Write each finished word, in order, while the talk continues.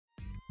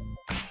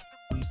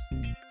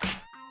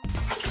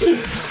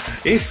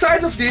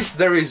Inside of this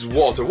there is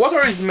water.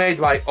 Water is made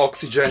by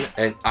oxygen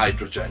and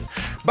hydrogen.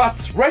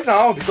 But right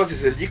now, because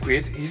it's a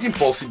liquid, it's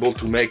impossible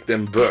to make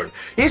them burn.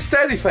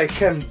 Instead, if I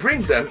can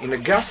bring them in a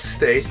gas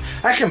state,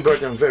 I can burn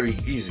them very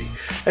easy.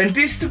 And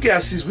these two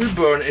gases will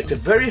burn at a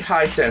very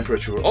high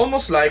temperature,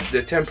 almost like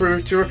the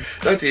temperature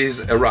that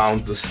is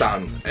around the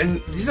sun.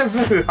 And these are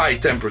very high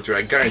temperature,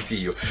 I guarantee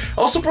you.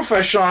 Also,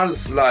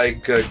 professionals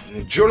like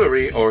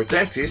jewelry or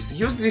dentists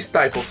use this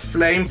type of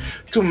flame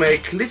to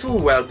make little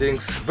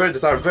weldings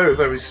that are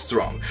very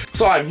strong.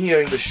 So I'm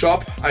here in the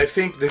shop. I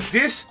think that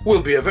this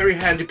will be a very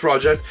handy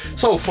project,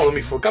 so follow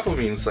me for a couple of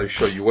minutes. I'll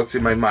show you what's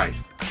in my mind.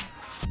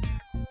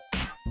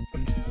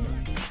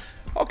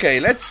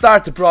 Okay, let's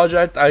start the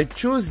project. I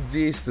choose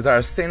these that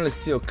are stainless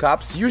steel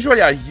cups.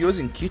 Usually I use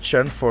in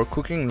kitchen for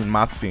cooking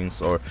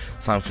muffins or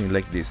something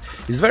like this.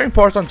 It's very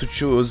important to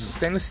choose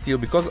stainless steel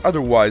because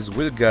otherwise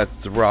we'll get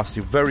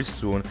rusty very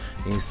soon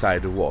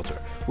inside the water.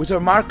 With a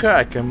marker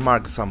I can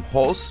mark some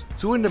holes,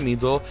 2 in the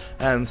middle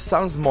and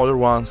some smaller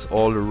ones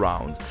all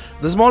around.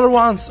 The smaller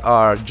ones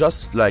are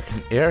just like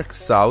an air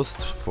exhaust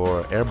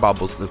for air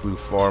bubbles that will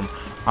form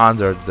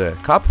under the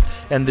cup,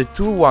 and the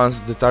 2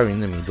 ones that are in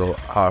the middle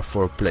are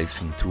for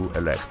placing 2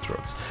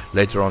 electrodes.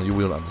 Later on you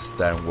will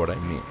understand what I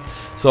mean.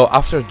 So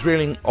after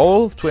drilling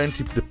all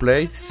 20 the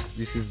plates,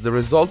 this is the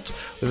result.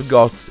 We've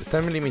got a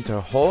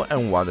 10mm hole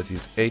and one that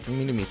is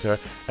 8mm,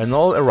 and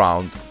all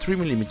around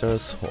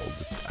 3mm hole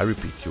that, I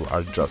repeat you,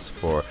 are just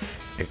for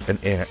an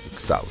air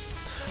exhaust.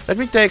 Let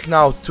me take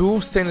now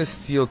 2 stainless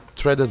steel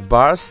threaded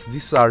bars.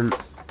 These are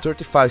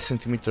 35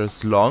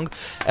 cm long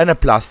and a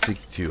plastic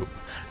tube.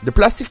 The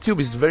plastic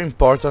tube is very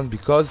important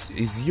because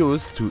it's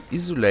used to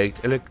isolate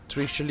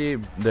electrically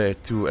the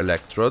 2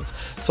 electrodes.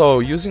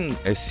 So using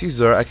a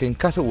scissor I can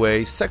cut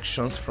away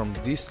sections from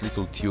this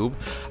little tube.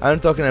 I'm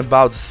talking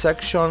about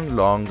section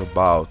long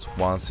about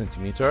 1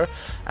 cm,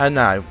 and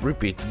I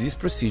repeat this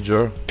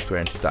procedure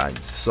 20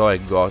 times. So I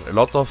got a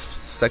lot of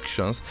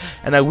sections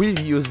and I will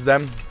use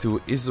them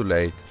to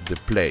isolate the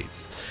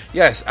plates.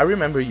 Yes, I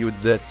remember you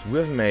that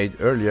we've made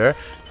earlier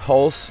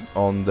holes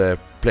on the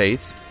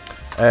plates,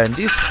 and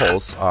these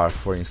holes are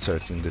for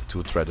inserting the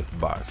 2 threaded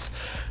bars.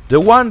 The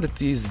one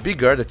that is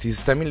bigger, that is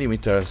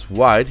 10mm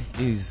wide,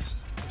 is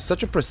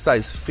such a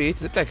precise fit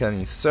that I can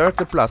insert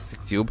the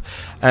plastic tube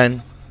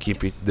and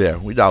keep it there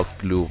without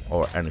glue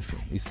or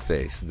anything. It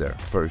stays there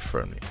very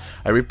firmly.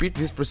 I repeat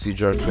this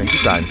procedure 20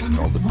 times on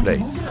all the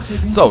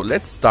plates. So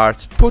let's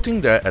start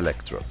putting the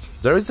electrodes.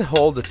 There is a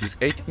hole that is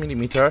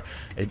 8mm,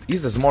 it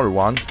is the smaller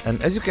one,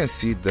 and as you can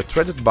see the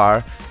threaded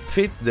bar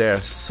fit there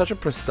such a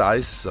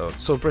precise,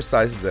 so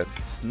precise that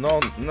it's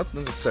not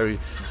necessary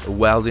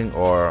welding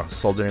or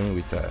soldering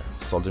with a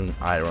soldering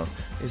iron.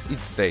 It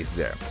stays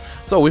there.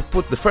 So we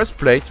put the first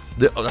plate,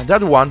 the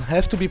other one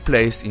have to be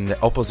placed in the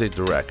opposite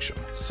direction.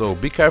 So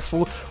be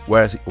careful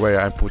where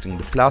I'm putting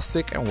the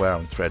plastic and where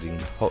I'm threading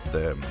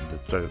the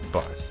threaded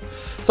bars.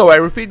 So I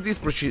repeat this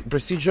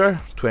procedure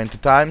 20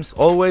 times,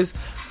 always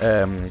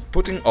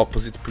putting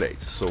opposite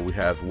plates. So we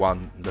have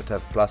one that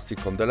have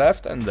plastic on the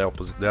left and the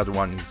other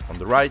one is on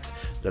the right,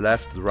 the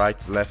left, the right,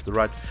 left, the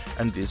right,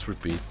 and this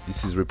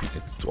is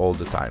repeated all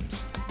the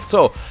times.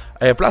 So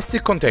a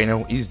plastic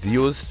container is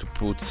used to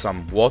put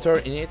some water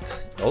in it.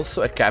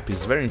 Also a cap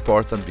is very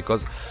important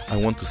because I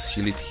want to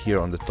seal it here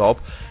on the top,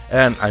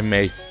 and I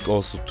made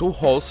also 2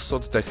 holes so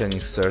that I can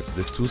insert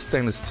the 2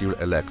 stainless steel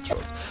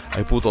electrodes.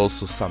 I put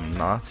also some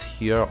nuts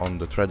here on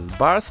the threaded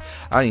bars.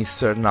 I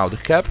insert now the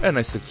cap and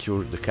I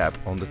secure the cap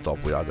on the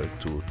top with other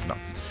 2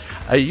 nuts.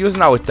 I use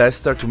now a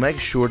tester to make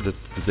sure that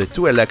the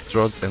 2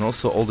 electrodes and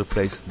also all the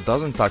plates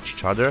doesn't touch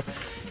each other.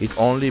 It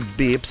only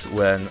beeps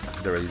when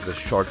there is a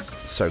short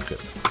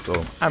circuit. So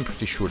I'm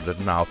pretty sure that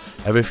now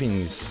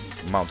everything is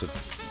mounted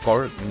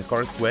in the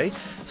correct way,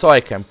 so I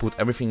can put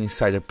everything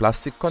inside a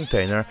plastic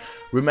container.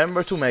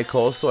 Remember to make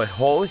also a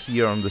hole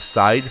here on the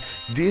side.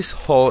 This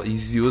hole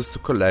is used to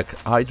collect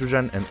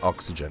hydrogen and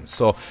oxygen,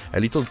 so a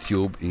little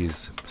tube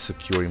is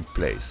secure in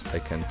place. I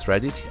can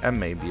thread it and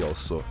maybe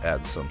also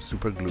add some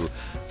super glue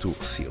to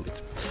seal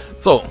it.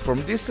 So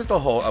from this little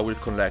hole I will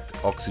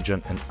collect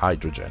oxygen and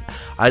hydrogen.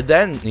 I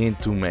then need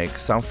to make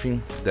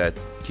something that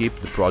keep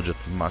the project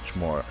much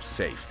more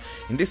safe.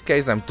 In this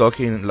case I'm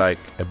talking like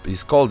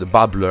it's called a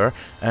bubbler,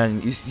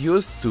 and it's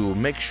used to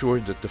make sure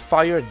that the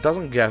fire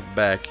doesn't get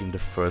back in the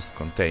first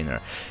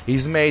container.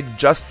 It's made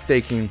just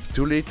taking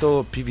 2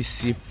 little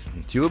PVC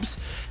tubes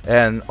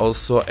and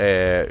also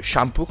a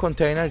shampoo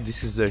container.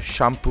 This is a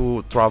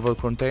shampoo travel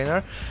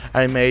container.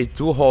 I made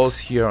 2 holes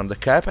here on the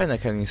cap and I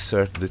can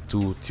insert the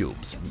 2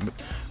 tubes.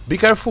 Be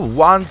careful,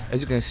 one,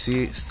 as you can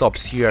see,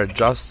 stops here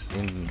just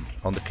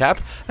on the cap,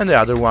 and the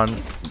other one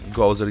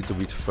goes a little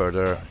bit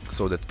further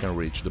so that can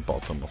reach the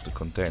bottom of the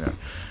container.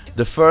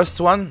 The first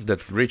one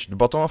that reached the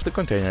bottom of the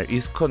container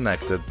is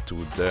connected to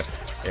the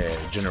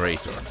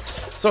generator.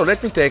 So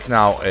let me take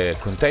now a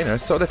container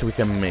so that we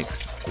can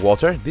mix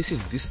water. This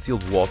is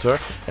distilled water,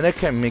 and I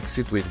can mix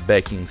it with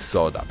baking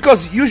soda.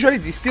 Because usually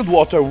distilled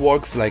water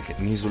works like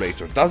an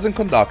insulator, doesn't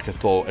conduct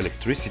at all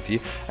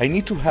electricity. I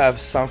need to have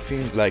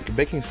something like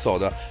baking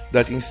soda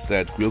that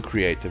instead will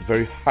create a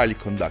very highly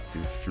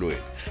conductive fluid.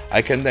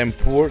 I can then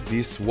pour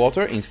this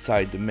water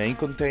inside the main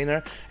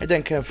container and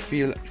then can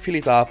fill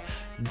it up,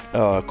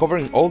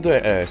 covering all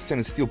the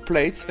stainless steel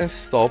plates, and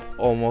stop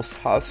almost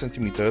half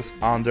centimeters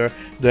under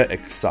the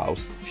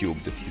exhaust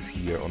tube that is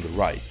here on the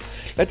right.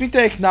 Let me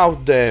take now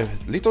the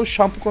little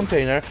shampoo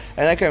container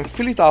and I can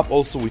fill it up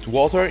also with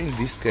water. In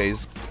this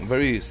case,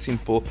 very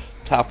simple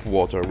tap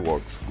water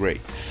works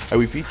great. I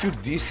repeat you,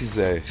 this is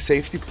a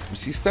safety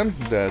system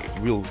that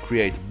will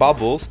create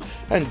bubbles,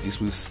 and this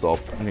will stop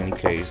in any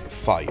case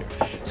fire.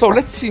 So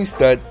let's see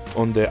instead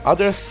on the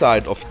other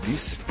side of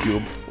this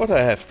tube what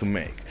I have to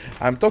make.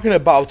 I'm talking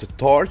about a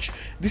torch.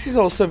 This is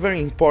also a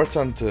very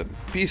important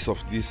piece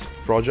of this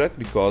project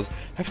because I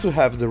have to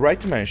have the right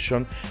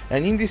dimension,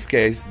 and in this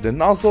case the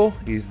nozzle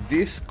is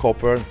this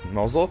copper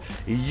nozzle.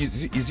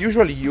 It is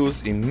usually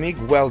used in MIG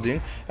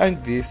welding,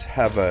 and this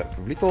have a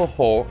little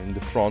hole in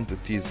the front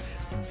that is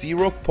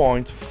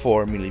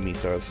 0.4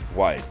 millimeters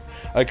wide.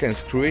 I can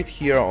screw it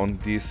here on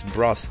this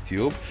brass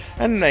tube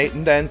and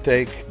then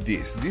take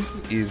this.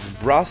 This is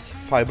brass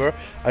fiber.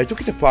 I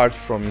took it apart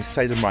from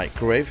inside the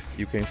microwave.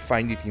 You can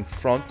find it in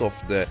front of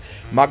the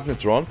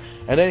magnetron,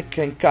 and then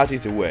can cut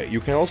it away.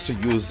 You can also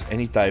use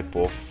any type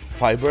of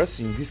fibers.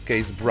 In this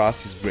case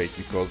brass is great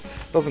because it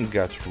doesn't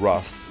get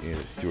rust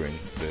during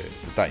the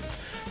time.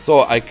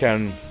 So I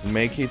can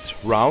make it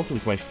round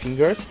with my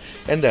fingers,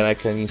 and then I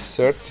can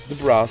insert the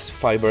brass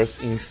fibers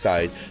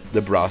inside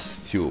the brass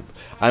tube.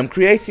 I'm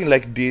creating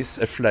like this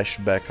a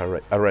flashback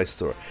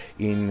arrestor.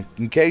 In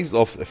case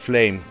of a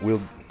flame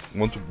will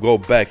want to go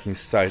back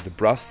inside the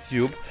brass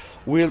tube,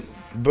 will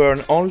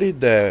burn only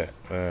the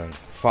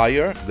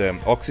fire, the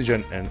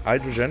oxygen and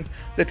hydrogen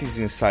that is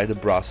inside the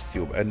brass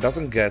tube, and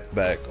doesn't get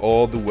back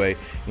all the way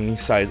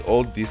inside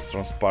all these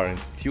transparent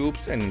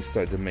tubes and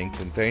inside the main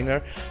container.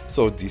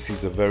 So this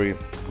is a very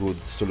good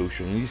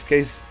solution. In this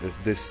case,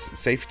 this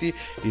safety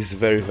is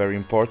very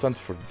important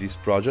for this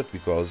project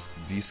because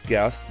this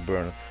gas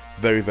burn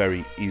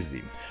very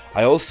easy.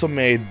 I also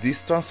made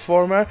this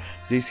transformer.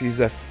 This is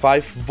a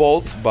 5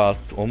 volts but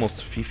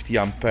almost 50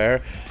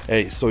 ampere,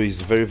 so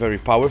it's very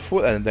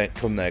powerful, and then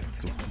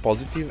connect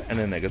positive and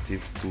a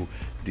negative to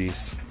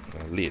these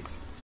leads.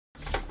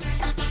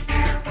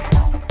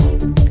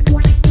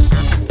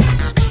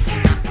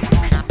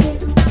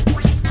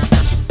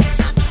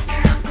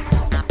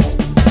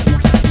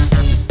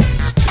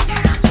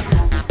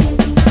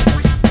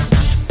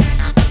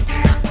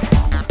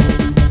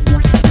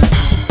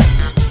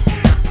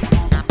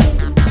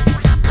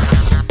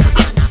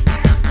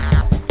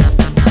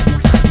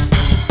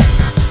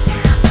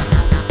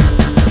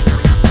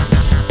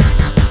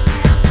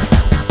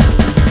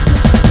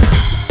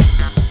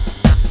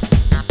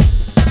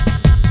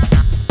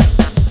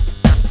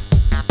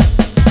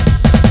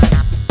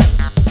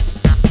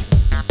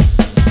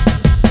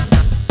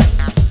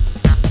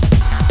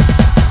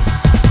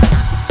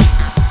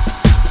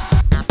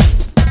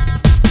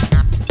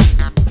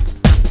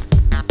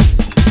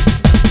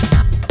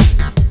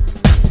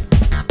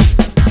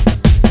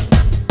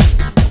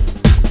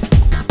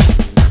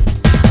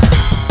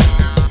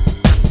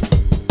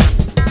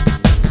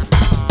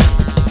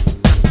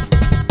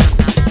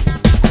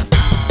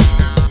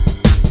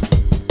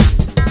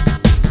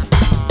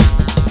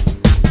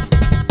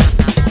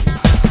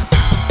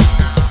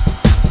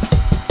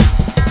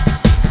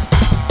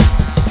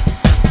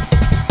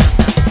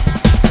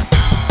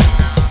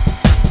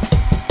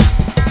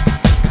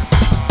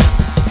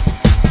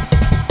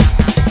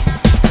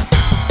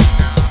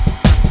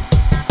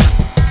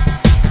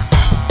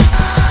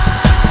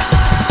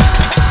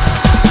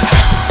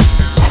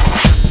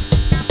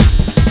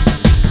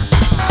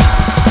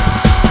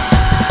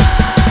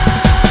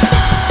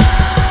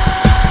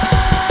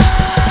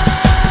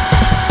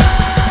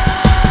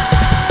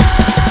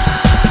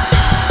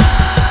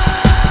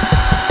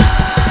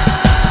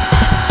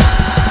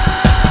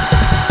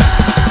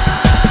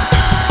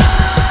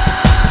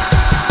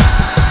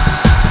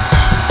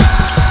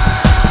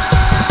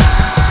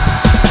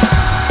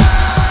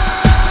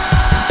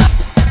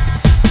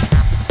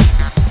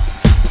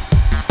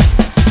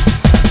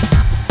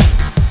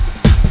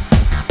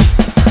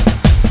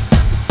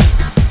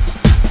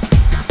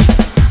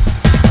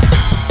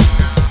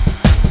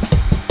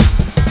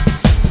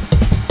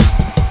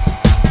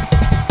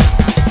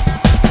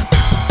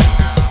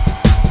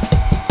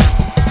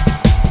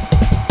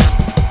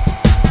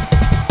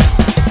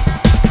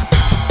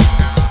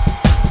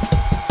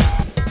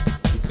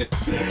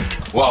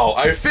 Wow,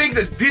 I think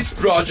that this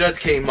project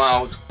came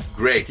out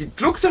great. It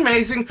looks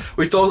amazing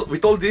with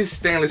all these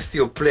stainless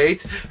steel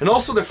plates, and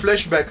also the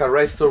flashback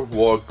arrestor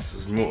works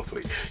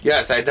smoothly.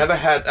 Yes, I never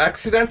had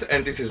accident,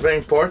 and this is very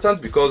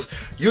important because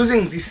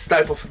using this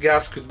type of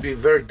gas could be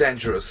very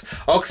dangerous.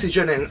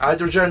 Oxygen and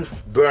hydrogen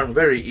burn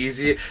very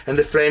easy, and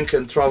the flame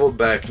can travel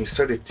back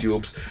inside the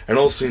tubes and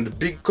also in the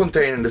big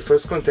container, in the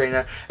first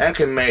container, and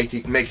can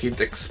make it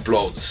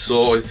explode.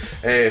 So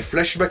a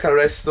flashback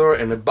arrestor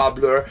and a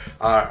bubbler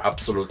are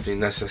absolutely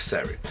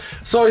necessary.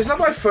 So it's not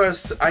my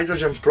first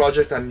hydrogen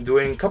project I'm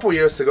doing. A couple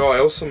years ago I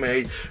also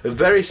made a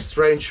very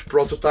strange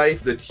prototype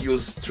that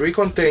used 3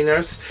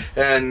 containers,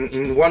 and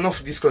in one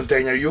of these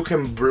containers you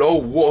can blow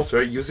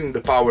water using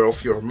the power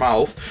of your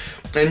mouth,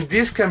 and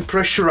this can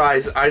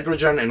pressurize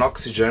hydrogen and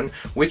oxygen,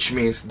 which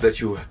means that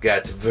you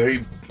get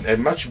a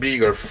much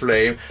bigger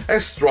flame, a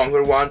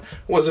stronger one.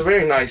 It was a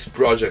very nice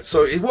project.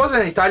 So it was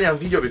an Italian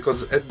video because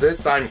at that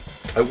time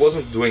I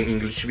wasn't doing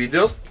English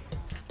videos,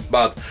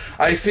 but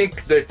I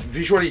think that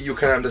visually you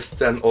can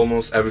understand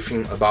almost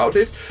everything about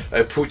it.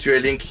 I put you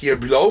a link here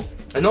below,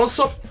 and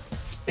also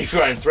if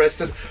you are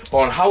interested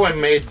on how I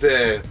made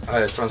the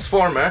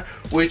transformer,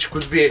 which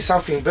could be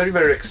something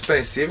very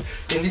expensive.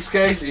 In this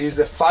case it is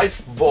a 5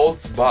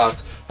 volts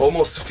but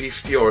almost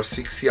 50 or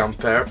 60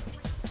 ampere.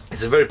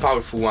 It's a very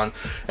powerful one,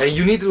 and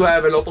you need to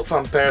have a lot of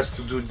amperes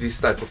to do this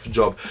type of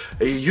job.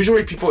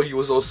 Usually people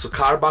use also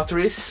car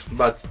batteries,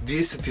 but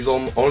this, it is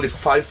only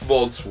 5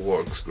 volts,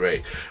 works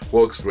great.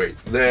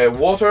 The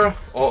water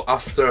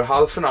after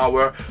half an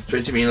hour,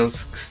 20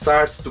 minutes,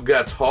 starts to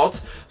get hot,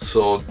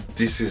 so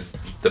this is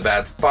the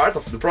bad part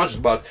of the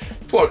project, but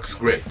it works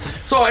great.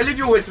 So I leave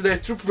you with the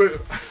two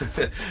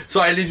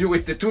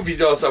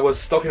videos I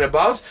was talking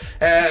about.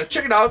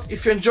 Check it out.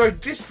 If you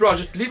enjoyed this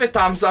project, leave a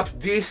thumbs up.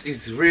 This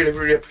is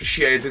really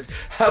appreciated,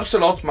 helps a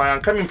lot my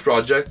upcoming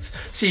projects.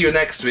 See you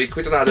next week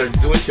with another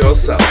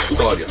do-it-yourself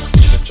tutorial.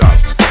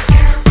 Ciao.